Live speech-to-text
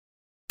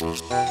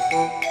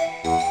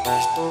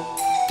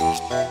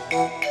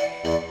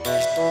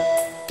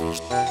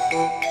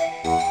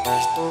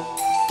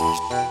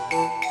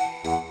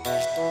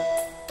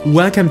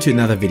Welcome to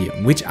another video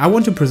in which I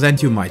want to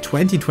present you my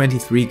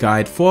 2023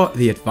 guide for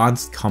the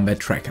Advanced Combat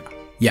Tracker.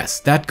 Yes,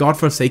 that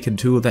godforsaken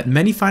tool that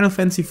many Final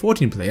Fantasy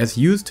XIV players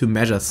use to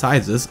measure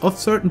sizes of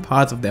certain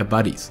parts of their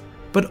bodies,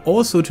 but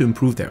also to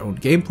improve their own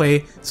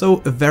gameplay,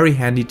 so a very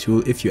handy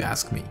tool if you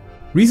ask me.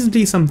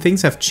 Recently some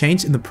things have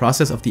changed in the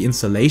process of the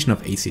installation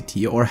of ACT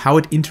or how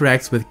it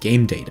interacts with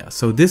game data,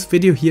 so this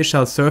video here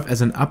shall serve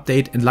as an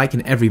update, and like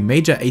in every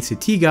major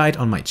ACT guide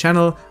on my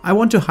channel, I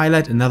want to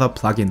highlight another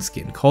plugin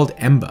skin called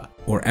Ember,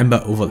 or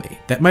Ember Overlay,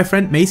 that my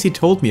friend Macy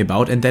told me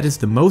about, and that is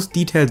the most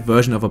detailed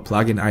version of a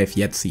plugin I have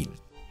yet seen.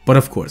 But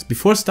of course,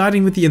 before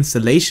starting with the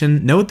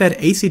installation, note that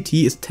ACT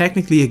is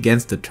technically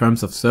against the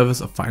terms of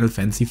service of Final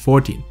Fantasy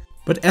XIV.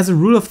 But as a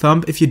rule of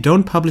thumb, if you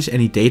don't publish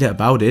any data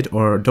about it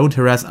or don't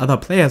harass other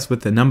players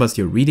with the numbers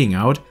you're reading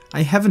out,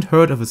 I haven't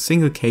heard of a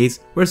single case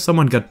where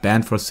someone got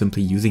banned for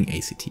simply using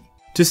ACT.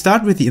 To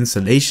start with the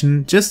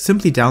installation, just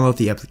simply download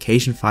the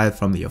application file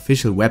from the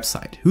official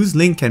website, whose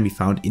link can be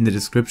found in the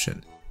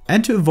description.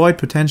 And to avoid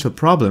potential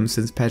problems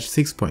since patch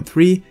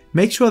 6.3,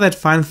 make sure that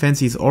Final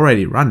Fantasy is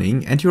already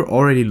running and you're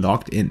already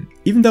logged in,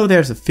 even though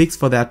there's a fix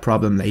for that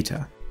problem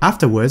later.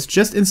 Afterwards,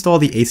 just install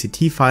the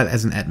ACT file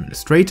as an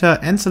administrator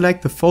and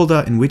select the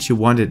folder in which you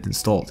want it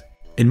installed.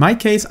 In my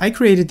case, I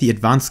created the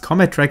Advanced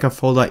Combat Tracker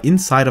folder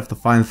inside of the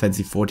Final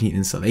Fantasy XIV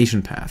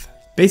installation path,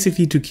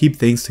 basically to keep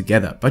things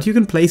together, but you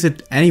can place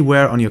it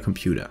anywhere on your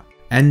computer.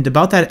 And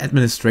about that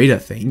administrator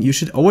thing, you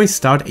should always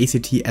start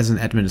ACT as an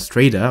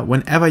administrator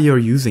whenever you're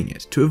using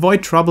it, to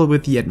avoid trouble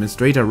with the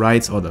administrator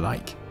rights or the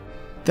like.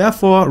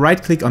 Therefore,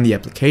 right-click on the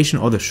application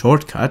or the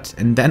shortcut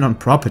and then on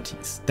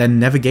Properties, then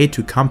navigate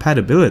to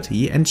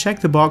Compatibility and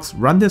check the box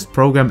Run this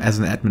program as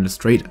an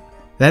administrator.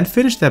 Then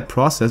finish that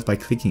process by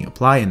clicking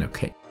Apply and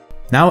OK.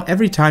 Now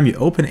every time you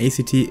open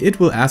ACT, it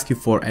will ask you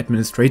for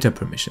administrator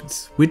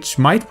permissions, which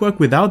might work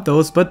without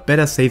those, but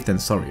better safe than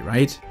sorry,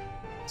 right?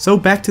 So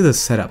back to the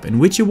setup, in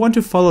which you want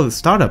to follow the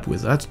startup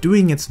wizard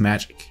doing its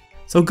magic.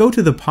 So go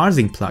to the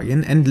parsing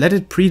plugin and let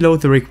it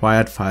preload the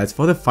required files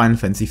for the Final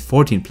Fantasy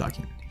XIV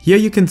plugin. Here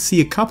you can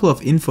see a couple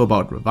of info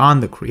about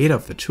Ravan, the creator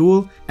of the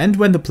tool, and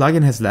when the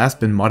plugin has last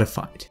been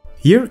modified.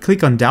 Here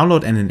click on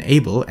download and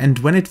enable, and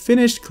when it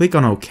finished click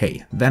on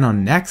OK, then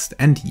on next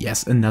and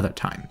yes another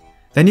time.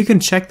 Then you can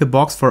check the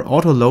box for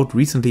auto load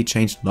recently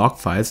changed log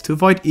files to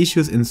avoid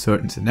issues in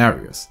certain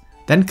scenarios.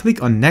 Then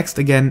click on next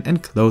again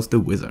and close the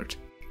wizard.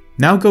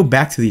 Now go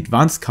back to the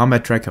Advanced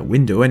Combat Tracker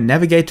window and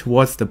navigate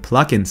towards the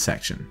plugins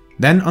section.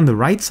 Then on the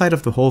right side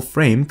of the whole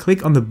frame,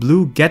 click on the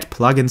blue Get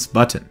Plugins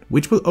button,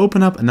 which will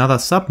open up another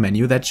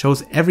submenu that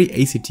shows every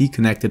ACT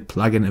connected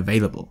plugin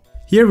available.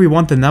 Here we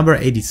want the number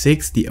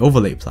 86, the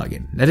Overlay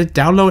plugin. Let it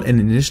download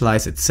and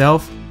initialize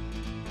itself.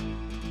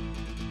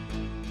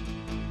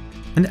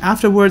 And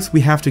afterwards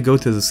we have to go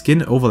to the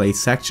Skin Overlay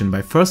section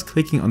by first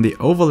clicking on the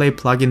Overlay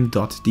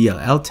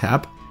plugin.dll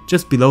tab,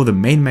 just below the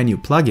main menu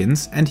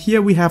plugins, and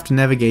here we have to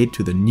navigate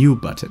to the New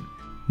button.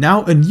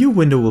 Now a new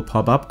window will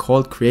pop up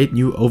called Create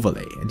New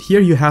Overlay, and here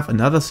you have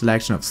another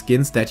selection of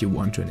skins that you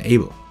want to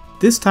enable.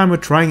 This time we're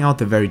trying out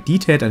the very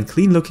detailed and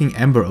clean looking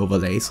Ember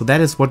overlay, so that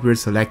is what we're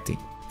selecting.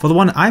 For the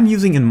one I'm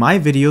using in my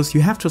videos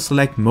you have to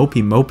select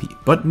MopiMopi,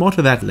 but more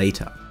to that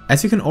later.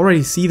 As you can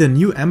already see, the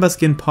new Ember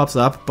skin pops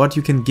up, but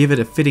you can give it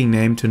a fitting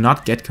name to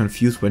not get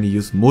confused when you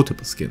use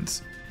multiple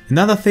skins.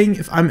 Another thing,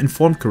 if I'm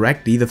informed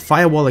correctly, the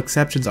firewall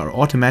exceptions are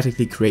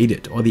automatically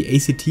created, or the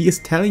ACT is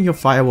telling your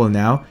firewall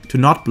now to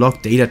not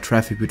block data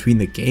traffic between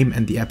the game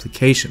and the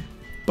application.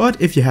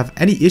 But if you have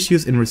any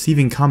issues in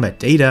receiving combat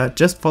data,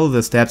 just follow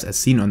the steps as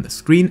seen on the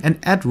screen and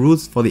add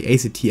rules for the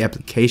ACT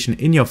application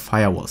in your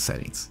firewall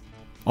settings.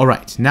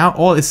 Alright, now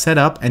all is set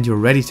up and you're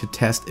ready to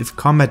test if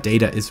combat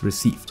data is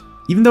received.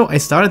 Even though I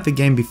started the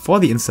game before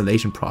the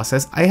installation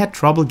process, I had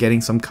trouble getting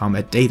some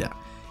combat data.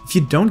 If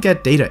you don't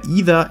get data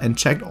either and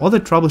checked all the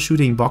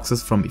troubleshooting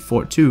boxes from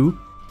before too,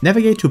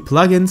 navigate to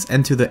Plugins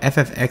and to the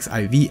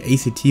FFXIV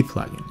ACT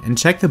plugin and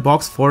check the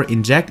box for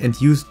Inject and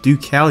use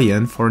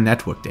Ducalion for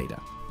network data.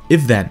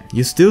 If then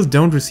you still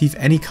don't receive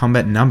any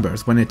combat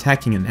numbers when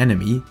attacking an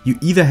enemy, you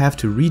either have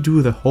to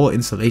redo the whole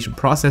installation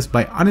process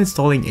by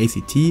uninstalling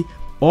ACT,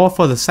 or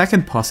for the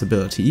second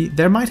possibility,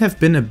 there might have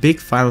been a big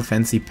Final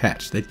Fantasy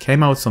patch that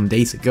came out some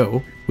days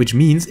ago, which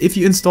means if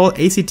you install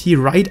ACT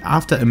right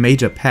after a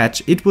major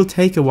patch, it will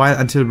take a while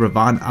until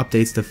Ravan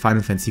updates the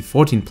Final Fantasy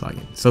XIV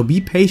plugin, so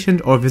be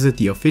patient or visit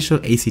the official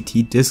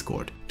ACT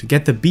Discord to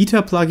get the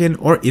beta plugin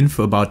or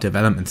info about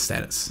development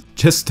status.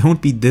 Just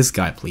don't be this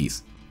guy,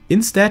 please.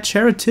 Instead,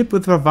 share a tip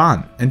with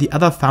Ravan and the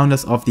other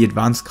founders of the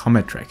Advanced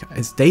Combat Tracker,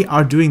 as they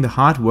are doing the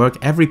hard work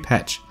every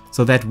patch,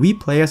 so that we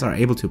players are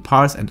able to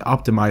parse and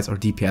optimize our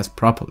DPS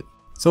properly.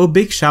 So a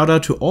big shout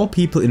out to all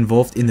people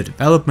involved in the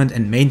development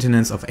and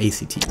maintenance of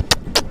ACT.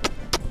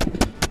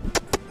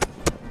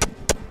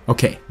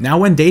 Okay, now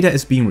when data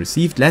is being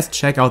received, let's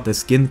check out the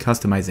skin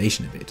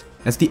customization a bit.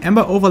 As the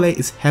Ember overlay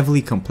is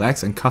heavily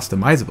complex and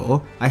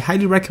customizable, I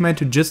highly recommend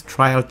to just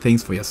try out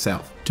things for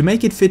yourself, to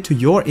make it fit to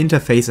your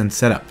interface and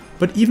setup.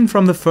 But even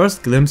from the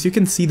first glimpse you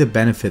can see the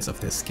benefits of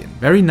this skin,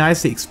 very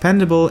nicely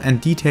expandable and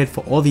detailed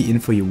for all the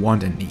info you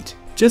want and need.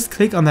 Just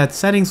click on that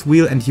settings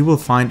wheel and you will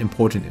find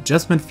important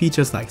adjustment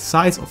features like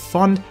size or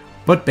font,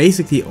 but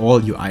basically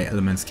all UI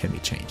elements can be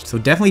changed, so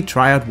definitely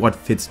try out what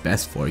fits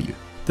best for you.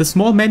 The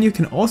small menu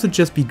can also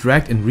just be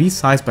dragged and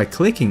resized by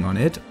clicking on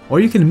it, or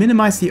you can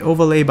minimize the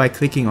overlay by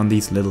clicking on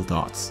these little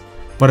dots.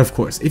 But of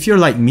course, if you're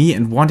like me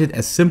and want it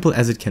as simple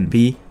as it can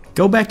be,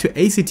 go back to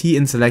ACT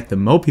and select the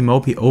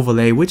MopiMopi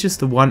overlay, which is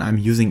the one I'm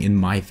using in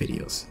my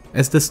videos.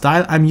 As the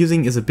style I'm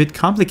using is a bit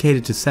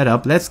complicated to set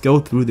up, let's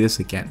go through this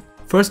again.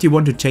 First, you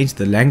want to change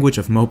the language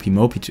of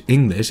MopiMopi to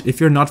English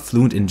if you're not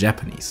fluent in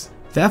Japanese.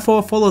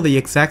 Therefore, follow the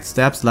exact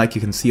steps like you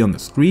can see on the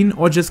screen,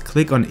 or just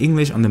click on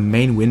English on the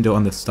main window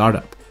on the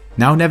startup.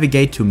 Now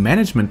navigate to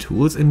Management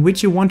Tools, in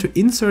which you want to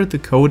insert the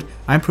code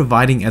I'm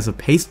providing as a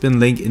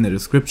pastebin link in the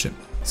description.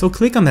 So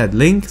click on that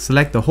link,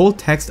 select the whole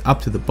text up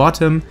to the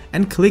bottom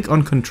and click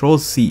on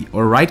Ctrl+C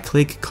or right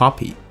click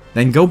copy.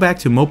 Then go back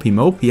to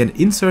MopiMopi and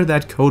insert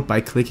that code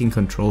by clicking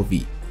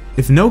Ctrl+V.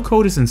 If no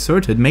code is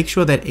inserted, make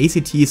sure that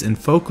ACT is in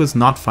focus,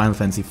 not Final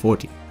Fantasy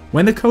XIV.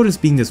 When the code is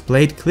being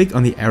displayed, click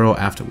on the arrow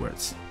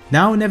afterwards.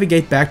 Now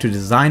navigate back to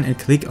design and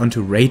click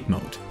onto raid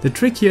mode. The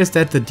trick here is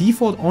that the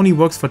default only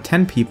works for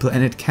 10 people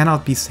and it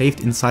cannot be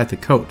saved inside the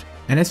code.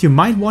 And as you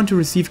might want to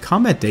receive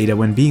combat data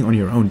when being on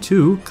your own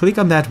too, click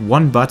on that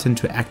one button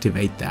to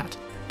activate that.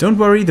 Don't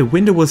worry, the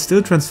window will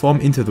still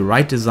transform into the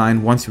right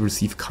design once you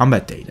receive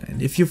combat data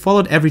and if you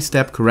followed every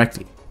step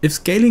correctly. If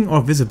scaling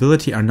or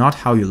visibility are not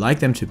how you like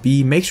them to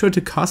be, make sure to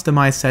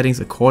customize settings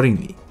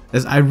accordingly,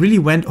 as I really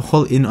went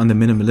all in on the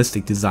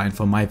minimalistic design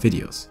for my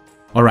videos.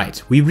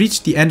 Alright, we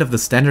reached the end of the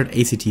standard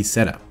ACT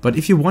setup, but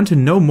if you want to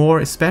know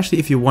more, especially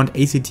if you want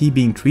ACT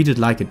being treated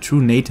like a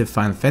true native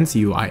Final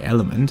Fantasy UI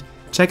element,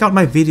 check out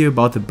my video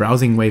about the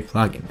Browsing Way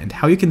plugin and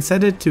how you can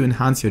set it to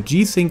enhance your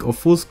G-Sync or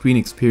full screen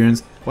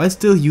experience while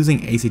still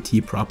using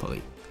ACT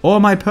properly. Or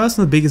my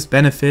personal biggest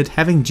benefit,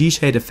 having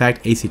G-Shade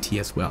effect ACT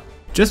as well.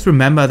 Just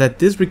remember that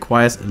this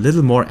requires a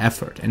little more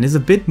effort and is a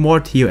bit more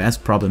TOS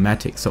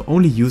problematic, so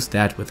only use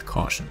that with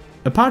caution.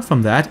 Apart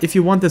from that, if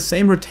you want the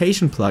same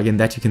rotation plugin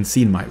that you can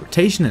see in my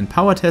rotation and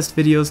power test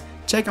videos,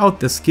 check out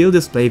the skill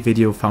display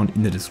video found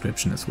in the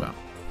description as well.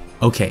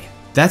 Okay,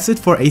 that's it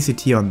for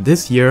ACT on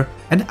this year,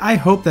 and I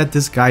hope that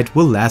this guide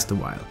will last a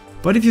while.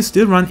 But if you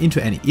still run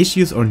into any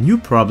issues or new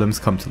problems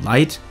come to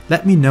light,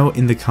 let me know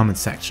in the comment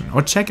section,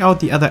 or check out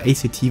the other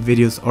ACT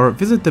videos or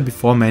visit the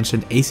before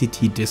mentioned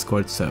ACT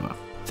Discord server.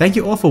 Thank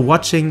you all for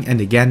watching, and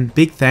again,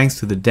 big thanks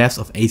to the devs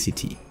of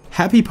ACT.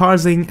 Happy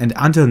parsing, and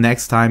until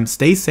next time,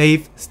 stay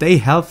safe, stay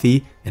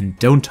healthy, and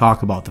don't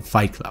talk about the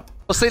Fight Club.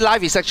 I'll say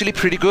live is actually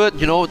pretty good,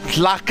 you know.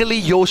 Luckily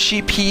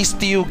Yoshi-P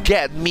still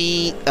get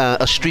me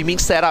a streaming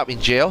setup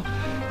in jail,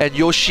 and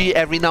Yoshi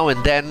every now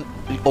and then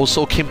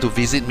also came to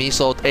visit me,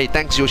 so hey,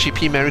 thanks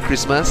Yoshi-P, Merry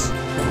Christmas.